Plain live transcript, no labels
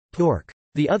Pork.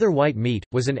 The other white meat,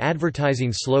 was an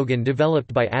advertising slogan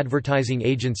developed by advertising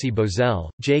agency Bozell,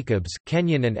 Jacobs,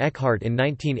 Kenyon and Eckhart in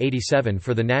 1987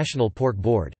 for the National Pork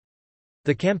Board.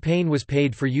 The campaign was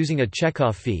paid for using a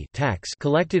checkoff fee tax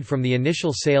collected from the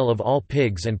initial sale of all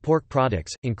pigs and pork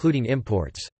products, including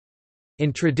imports.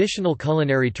 In traditional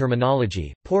culinary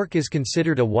terminology, pork is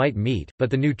considered a white meat, but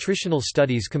the nutritional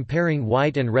studies comparing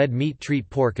white and red meat treat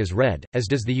pork as red, as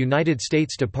does the United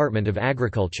States Department of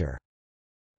Agriculture.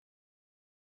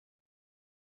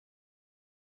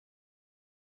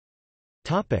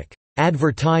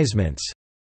 Advertisements.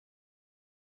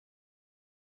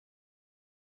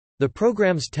 The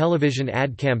program's television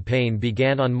ad campaign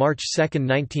began on March 2,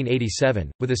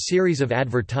 1987, with a series of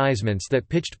advertisements that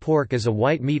pitched pork as a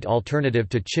white meat alternative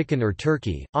to chicken or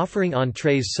turkey, offering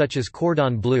entrees such as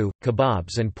cordon bleu,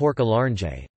 kebabs and pork à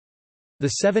l'orange.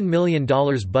 The $7 million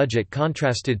budget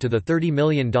contrasted to the $30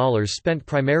 million spent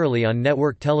primarily on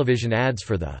network television ads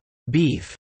for the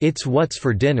 "Beef, It's What's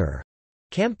for Dinner"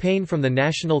 campaign from the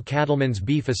National Cattlemen's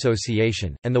Beef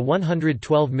Association, and the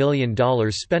 $112 million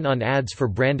spent on ads for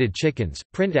branded chickens.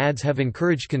 Print ads have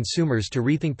encouraged consumers to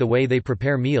rethink the way they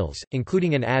prepare meals,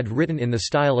 including an ad written in the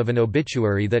style of an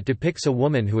obituary that depicts a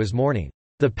woman who is mourning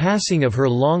the passing of her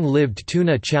long-lived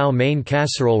tuna chow mein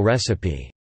casserole recipe,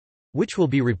 which will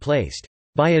be replaced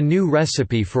by a new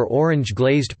recipe for orange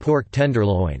glazed pork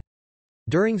tenderloin.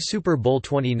 During Super Bowl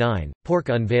 29, Pork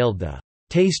unveiled the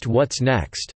Taste What's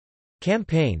Next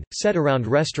campaign, set around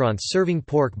restaurants serving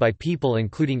pork by people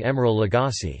including Emeril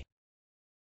Lagasse.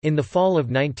 In the fall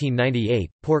of 1998,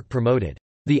 Pork promoted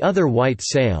the Other White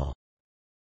Sale.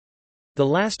 The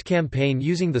last campaign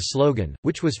using the slogan,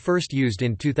 which was first used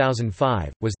in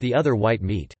 2005, was the Other White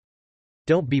Meat.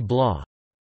 Don't be blah.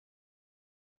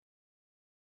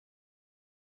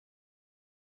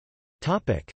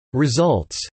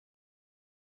 Results.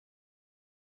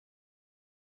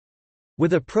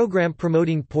 With a program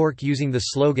promoting pork using the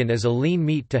slogan as a lean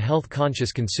meat to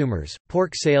health-conscious consumers,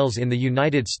 pork sales in the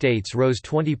United States rose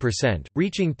 20%,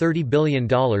 reaching $30 billion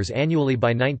annually by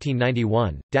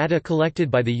 1991. Data collected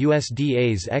by the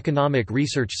USDA's Economic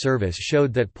Research Service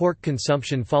showed that pork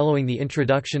consumption following the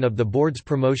introduction of the board's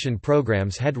promotion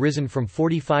programs had risen from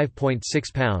 45.6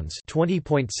 pounds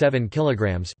 (20.7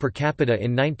 kilograms) per capita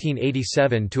in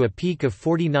 1987 to a peak of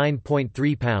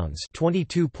 49.3 pounds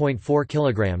 (22.4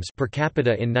 kilograms) per capita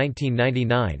in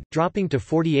 1999, dropping to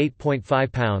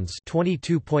 48.5 pounds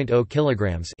 (22.0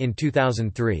 kilograms) in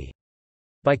 2003.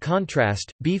 By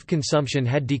contrast, beef consumption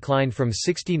had declined from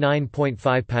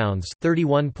 69.5 pounds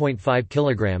 (31.5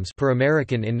 kilograms) per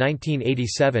American in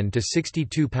 1987 to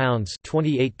 62 pounds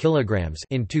 (28 kilograms)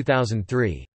 in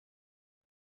 2003.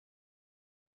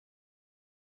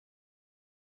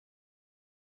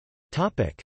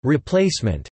 Topic: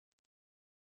 Replacement.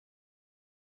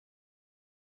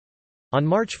 On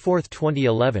March 4,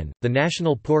 2011, the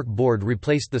National Pork Board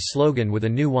replaced the slogan with a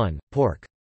new one, Pork.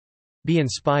 Be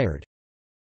Inspired.